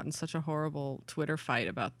God, I got in such a horrible Twitter fight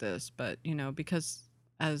about this, but because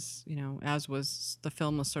as was the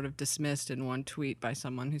film was sort of dismissed in one tweet by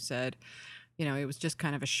someone who said, it was just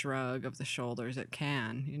kind of a shrug of the shoulders at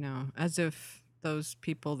Cannes, as if those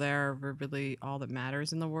people there were really all that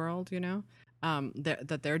matters in the world,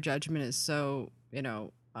 that their judgment is so,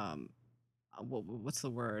 what's the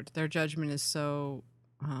word? Their judgment is so,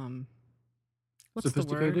 what's the word?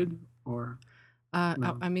 Sophisticated or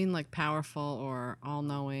no? I mean, like powerful or all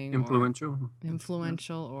knowing or Influential.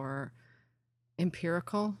 influential or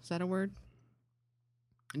empirical. Is that a word?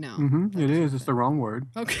 No. Mm-hmm. that It doesn't is. It's fit. the wrong word.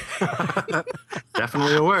 Okay.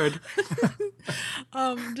 Definitely a word.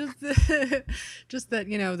 Just that,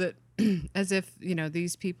 that as if,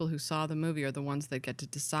 these people who saw the movie are the ones that get to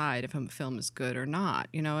decide if a film is good or not,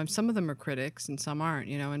 and some of them are critics and some aren't,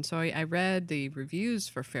 and so I read the reviews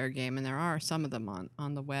for Fair Game, and there are some of them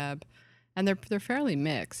on the web, and they're fairly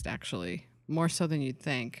mixed, actually, more so than you'd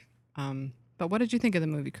think. But what did you think of the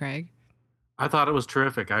movie, Craig? I thought it was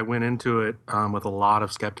terrific. I went into it with a lot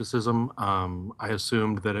of skepticism. I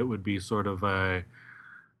assumed that it would be sort of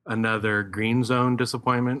another green zone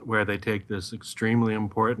disappointment where they take this extremely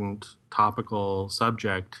important topical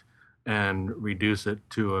subject and reduce it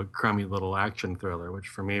to a crummy little action thriller, which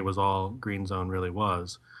for me was all green zone really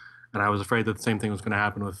was. And I was afraid that the same thing was going to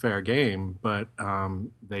happen with Fair Game, but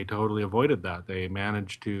they totally avoided that. They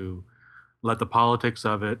managed to let the politics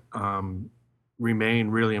of it remain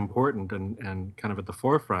really important and kind of at the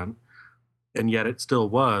forefront. And yet it still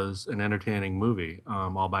was an entertaining movie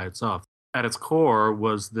all by itself. At its core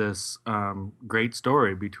was this great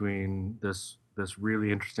story between this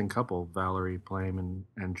really interesting couple, Valerie Plame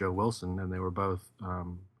and Joe Wilson, and they were both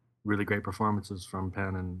really great performances from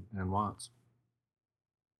Penn and Watts.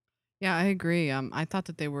 Yeah, I agree. I thought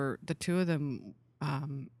that the two of them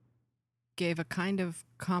gave a kind of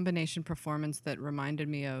combination performance that reminded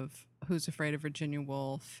me of Who's Afraid of Virginia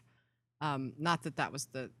Woolf. Not that that was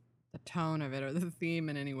the tone of it or the theme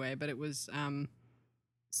in any way, but it was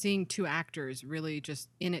seeing two actors really just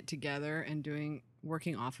in it together and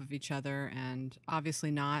working off of each other, and obviously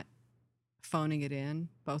not phoning it in.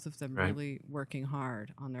 Both of them Right. really working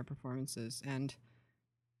hard on their performances. And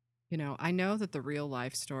I know that the real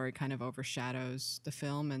life story kind of overshadows the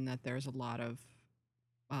film, and that there's a lot of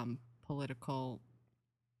political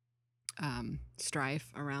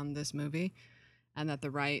strife around this movie, and that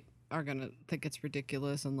the right are going to think it's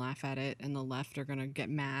ridiculous and laugh at it, and the left are going to get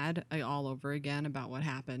mad all over again about what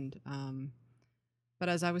happened. But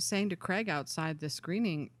as I was saying to Craig outside the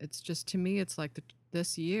screening, it's just, to me, it's like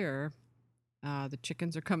this year, the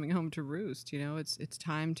chickens are coming home to roost. It's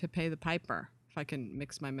time to pay the piper, if I can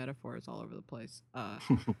mix my metaphors all over the place.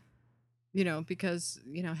 Because,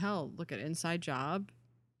 hell, look at Inside Job,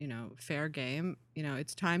 Fair Game.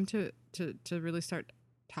 It's time to really start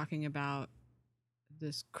talking about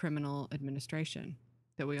this criminal administration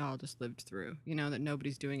that we all just lived through, that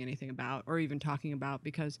nobody's doing anything about or even talking about,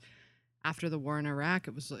 because after the war in Iraq,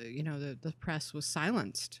 it was, the press was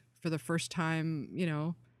silenced for the first time.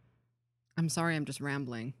 I'm sorry, I'm just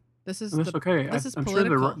rambling. This is That's okay. this is I'm sure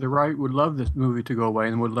political. the right would love this movie to go away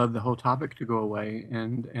and would love the whole topic to go away.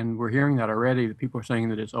 And we're hearing that already. That people are saying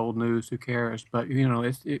that it's old news. Who cares? But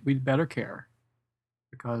we'd better care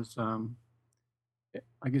because,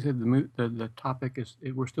 like you said, the topic is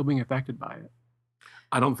we're still being affected by it.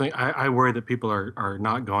 I don't think I worry that people are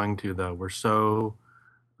not going to, though. We're so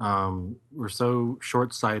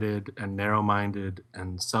short-sighted and narrow-minded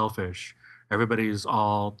and selfish. Everybody's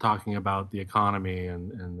all talking about the economy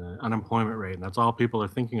and the unemployment rate, and that's all people are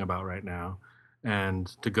thinking about right now. And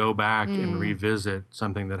to go back and revisit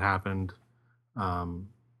something that happened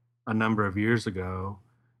a number of years ago,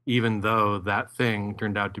 even though that thing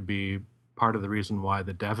turned out to be part of the reason why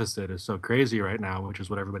the deficit is so crazy right now, which is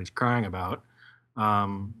what everybody's crying about,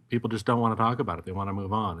 people just don't want to talk about it. They want to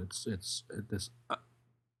move on. It's this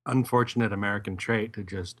unfortunate American trait to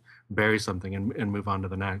just bury something and move on to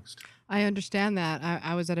the next. I understand that.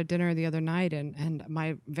 I was at a dinner the other night, and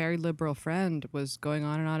my very liberal friend was going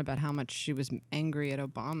on and on about how much she was angry at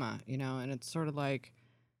Obama, and it's sort of like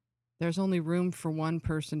there's only room for one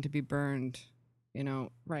person to be burned,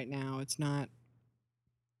 right now. It's not,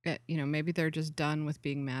 maybe they're just done with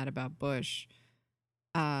being mad about Bush.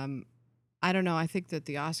 I don't know. I think that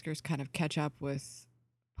the Oscars kind of catch up with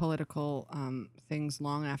political things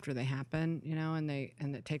long after they happen,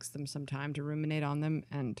 and it takes them some time to ruminate on them.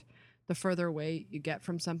 And the further away you get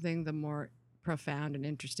from something, the more profound and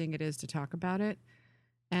interesting it is to talk about it.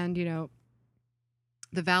 And,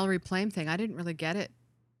 the Valerie Plame thing, I didn't really get it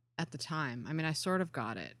at the time. I mean, I sort of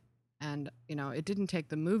got it. And, it didn't take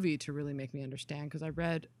the movie to really make me understand because I've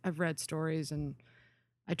read stories and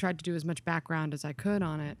I tried to do as much background as I could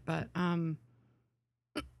on it. But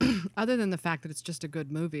other than the fact that it's just a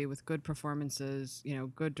good movie with good performances,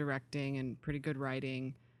 good directing and pretty good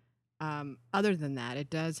writing, other than that, it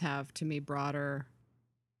does have, to me, broader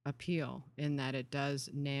appeal in that it does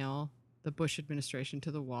nail the Bush administration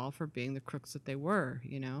to the wall for being the crooks that they were,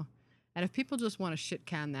 And if people just want to shit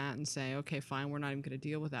can that and say, okay, fine, we're not even going to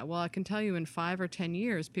deal with that. Well, I can tell you in 5 or 10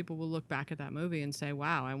 years, people will look back at that movie and say,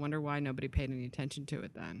 wow, I wonder why nobody paid any attention to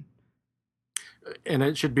it then. And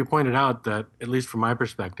it should be pointed out that, at least from my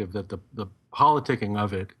perspective, that the politicking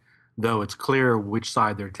of it, though it's clear which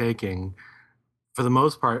side they're taking, for the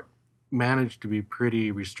most part, managed to be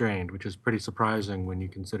pretty restrained, which is pretty surprising when you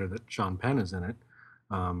consider that Sean Penn is in it.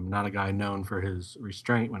 Not a guy known for his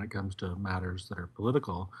restraint when it comes to matters that are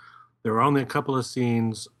political. There were only a couple of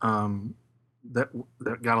scenes that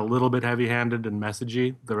got a little bit heavy-handed and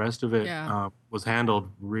messagey. The rest of it was handled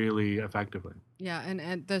really effectively. Yeah, and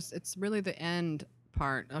it's really the end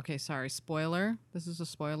part. Okay, sorry, spoiler. This is a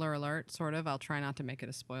spoiler alert, sort of. I'll try not to make it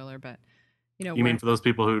a spoiler, but you mean for those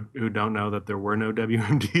people who don't know that there were no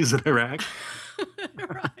WMDs in Iraq?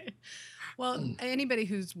 Right. Well, anybody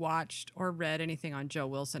who's watched or read anything on Joe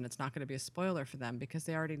Wilson, it's not going to be a spoiler for them because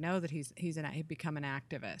they already know that he's become an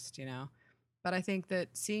activist, But I think that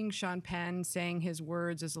seeing Sean Penn saying his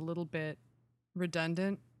words is a little bit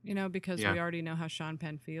redundant, because we already know how Sean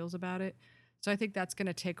Penn feels about it. So I think that's going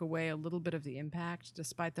to take away a little bit of the impact,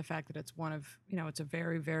 despite the fact that it's one of, it's a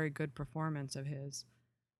very, very good performance of his.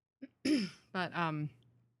 But, I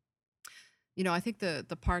think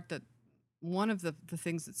the part that one of the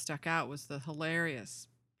things that stuck out was the hilarious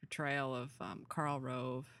portrayal of Karl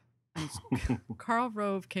Rove. And Karl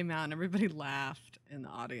Rove came out and everybody laughed in the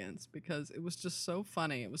audience because it was just so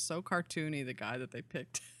funny. It was so cartoony, the guy that they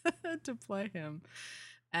picked to play him.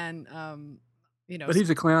 And, but he's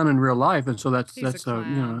a clown in real life, and so that's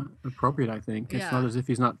appropriate, I think. It's not as if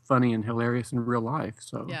he's not funny and hilarious in real life.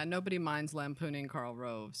 So yeah, nobody minds lampooning Karl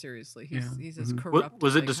Rove. Seriously, he's as corrupt.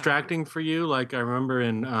 Was it distracting for you? Like I remember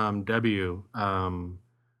in W,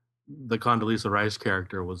 the Condoleezza Rice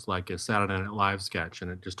character was like a Saturday Night Live sketch,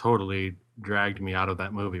 and it just totally dragged me out of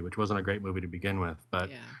that movie, which wasn't a great movie to begin with. But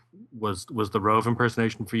was the Rove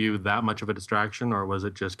impersonation for you that much of a distraction, or was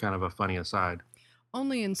it just kind of a funny aside?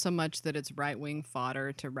 Only in so much that it's right-wing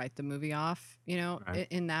fodder to write the movie off, right.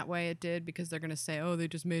 In that way it did, because they're going to say, oh, they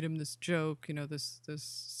just made him this joke, this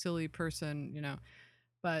silly person,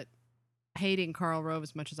 But hating Karl Rove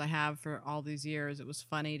as much as I have for all these years, it was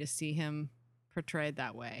funny to see him portrayed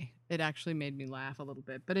that way. It actually made me laugh a little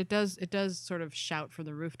bit, but it does sort of shout from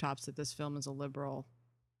the rooftops that this film is a liberal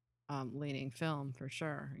leaning film for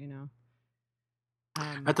sure,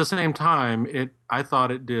 At the same time, I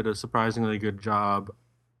thought it did a surprisingly good job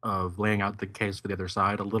of laying out the case for the other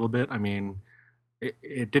side a little bit. I mean,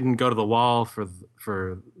 it didn't go to the wall for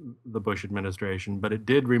the Bush administration, but it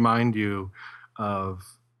did remind you of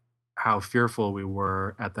how fearful we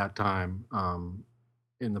were at that time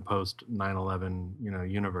in the post 9/11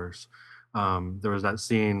 universe. There was that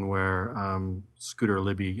scene where Scooter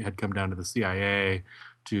Libby had come down to the CIA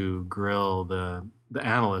to grill the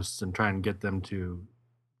analysts and try and get them to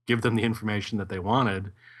give them the information that they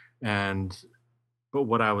wanted. But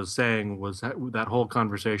what I was saying was that whole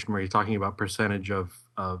conversation where he's talking about percentage of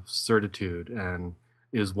certitude, and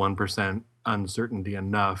is 1% uncertainty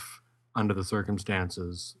enough under the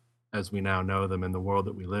circumstances as we now know them in the world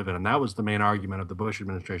that we live in. And that was the main argument of the Bush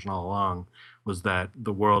administration all along, was that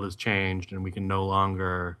the world has changed and we can no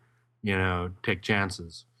longer, take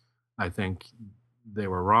chances. I think they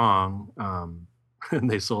were wrong, and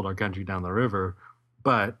they sold our country down the river.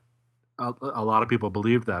 But a lot of people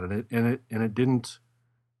believed that, and it didn't.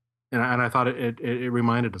 And I thought it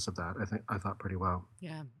reminded us of that. I thought pretty well.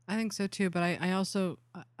 Yeah, I think so too. But I also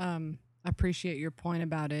appreciate your point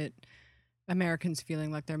about it. Americans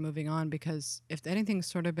feeling like they're moving on, because if anything's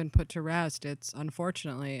sort of been put to rest, it's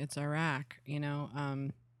Iraq.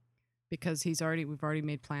 Because we've already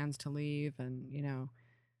made plans to leave, and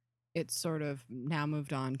it's sort of now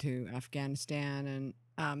moved on to Afghanistan, and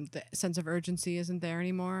the sense of urgency isn't there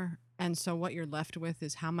anymore. And so what you're left with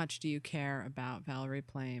is, how much do you care about Valerie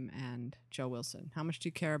Plame and Joe Wilson? How much do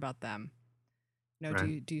you care about them?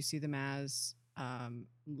 Right. Do you see them as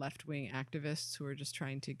left-wing activists who are just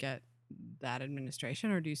trying to get that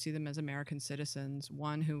administration, or do you see them as American citizens,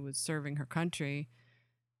 one who was serving her country,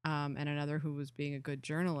 and another who was being a good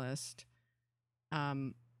journalist?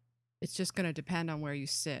 it's just going to depend on where you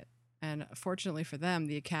sit. And fortunately for them,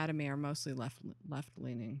 the Academy are mostly left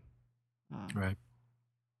leaning. Right.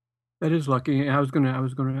 That is lucky. I was gonna.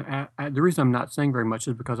 The reason I'm not saying very much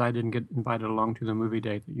is because I didn't get invited along to the movie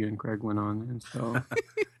date that you and Craig went on, and so.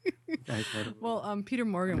 Well, Peter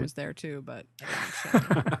Morgan was there too, but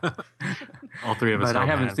all three of us. But I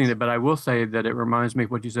haven't seen it. But I will say that it reminds me of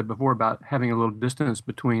what you said before about having a little distance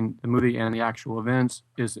between the movie and the actual events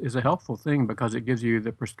is a helpful thing because it gives you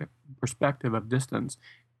the perspective of distance.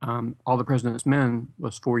 All the President's Men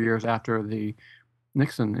was 4 years after the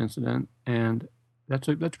Nixon incident, and that's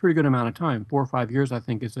a pretty good amount of time. 4 or 5 years, I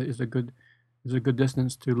think, is a good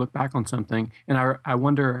distance to look back on something. And I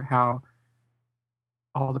wonder how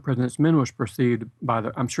All the President's Men was perceived by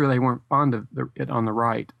I'm sure they weren't fond of it on the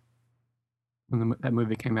right when that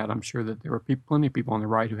movie came out. I'm sure that there were plenty of people on the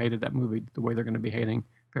right who hated that movie the way they're going to be hating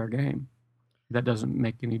Fair Game. That doesn't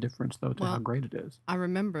make any difference, though, to how great it is. I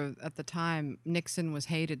remember at the time, Nixon was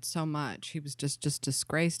hated so much. He was just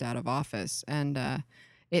disgraced out of office. And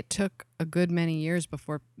it took a good many years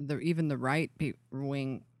before even the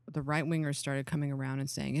right-wingers started coming around and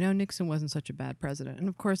saying, Nixon wasn't such a bad president. And,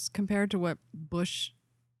 of course, compared to what Bush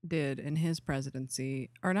did in his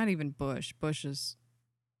presidency, or not even Bush is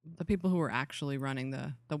the people who were actually running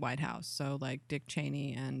the White House. So, like Dick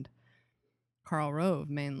Cheney and Karl Rove,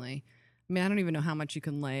 mainly. I mean, I don't even know how much you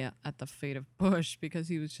can lay at the feet of Bush because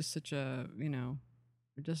he was just such a,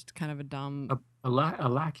 just kind of a dumb... A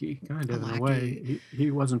lackey, kind of, in a way. He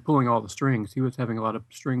wasn't pulling all the strings. He was having a lot of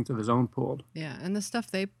strings of his own pulled. Yeah, and the stuff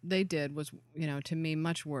they did was, to me,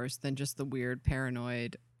 much worse than just the weird,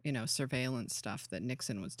 paranoid, surveillance stuff that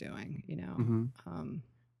Nixon was doing, Mm-hmm.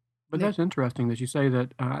 But that's interesting that you say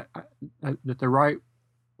that that the right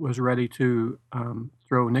was ready to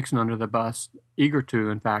throw Nixon under the bus, eager to,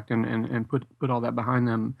 in fact, and put all that behind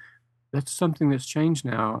them. That's something that's changed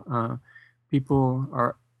now. People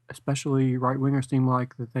are, especially right-wingers, seem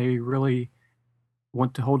like that they really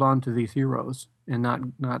want to hold on to these heroes and not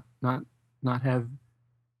have.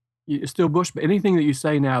 It's still Bush, but anything that you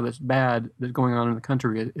say now that's bad that's going on in the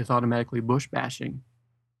country is automatically Bush bashing.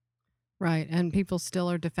 Right, and people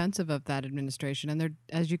still are defensive of that administration, and they're,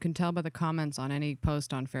 as you can tell by the comments on any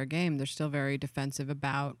post on Fair Game, they're still very defensive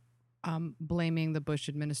about blaming the Bush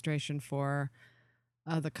administration for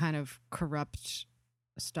the kind of corrupt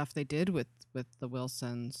stuff they did with the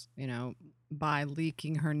Wilsons, by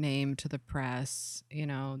leaking her name to the press.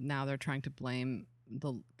 Now they're trying to blame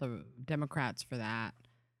the Democrats for that.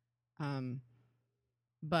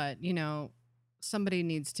 But somebody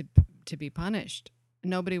needs to be punished.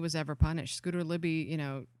 Nobody was ever punished. Scooter Libby,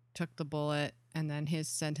 took the bullet and then his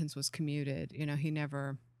sentence was commuted.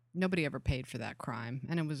 Nobody ever paid for that crime.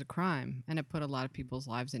 And it was a crime. And it put a lot of people's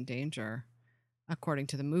lives in danger, according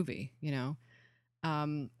to the movie,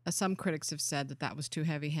 Some critics have said that was too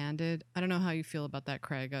heavy-handed. I don't know how you feel about that,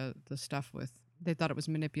 Craig, the stuff they thought it was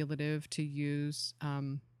manipulative to use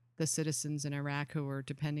the citizens in Iraq who were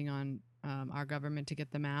depending on our government to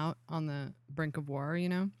get them out on the brink of war,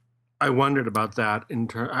 I wondered about that.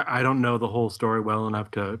 I don't know the whole story well enough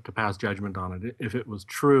to pass judgment on it. If it was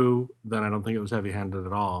true, then I don't think it was heavy-handed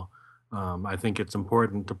at all. I think it's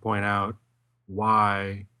important to point out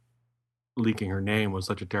why leaking her name was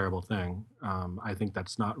such a terrible thing. I think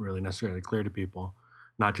that's not really necessarily clear to people,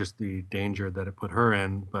 not just the danger that it put her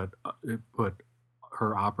in, but it put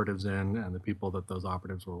her operatives in and the people that those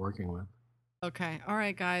operatives were working with. Okay. All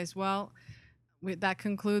right, guys. Well, that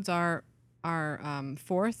concludes our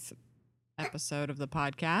fourth episode of the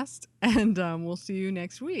podcast, and we'll see you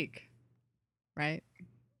next week. Right?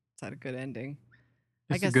 Is that a good ending?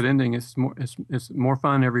 It's a good ending. It's more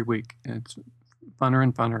fun every week. It's funner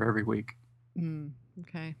and funner every week.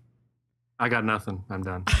 Okay. I got nothing. I'm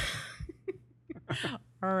done.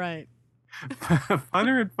 All right.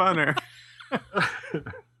 Funner and funner.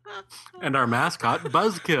 And our mascot,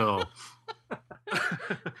 Buzzkill.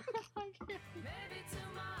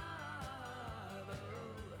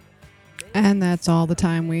 And that's all the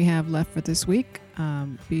time we have left for this week.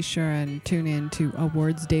 Be sure and tune in to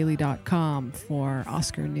awardsdaily.com for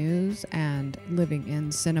Oscar news and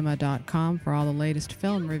livingincinema.com for all the latest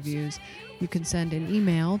film reviews. You can send an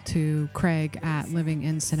email to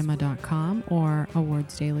craig@livingincinema.com or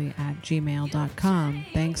awardsdaily@gmail.com.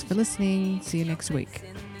 Thanks for listening. See you next week.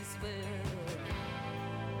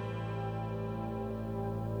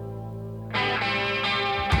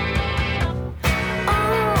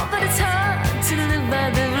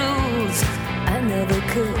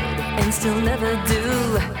 And still never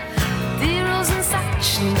do. The rules and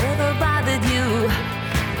such never bothered you.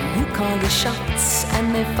 You call the shots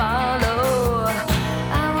and they follow.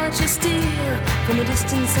 I watch you steal from a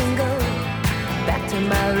distance kiss and go back to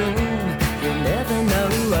my room. You'll never know.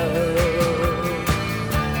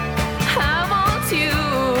 I want you,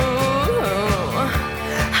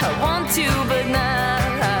 I want you, but now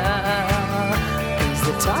he's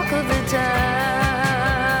the talk of the town.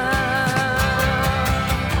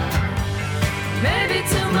 Maybe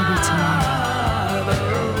tomorrow,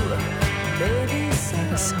 maybe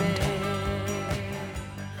someday.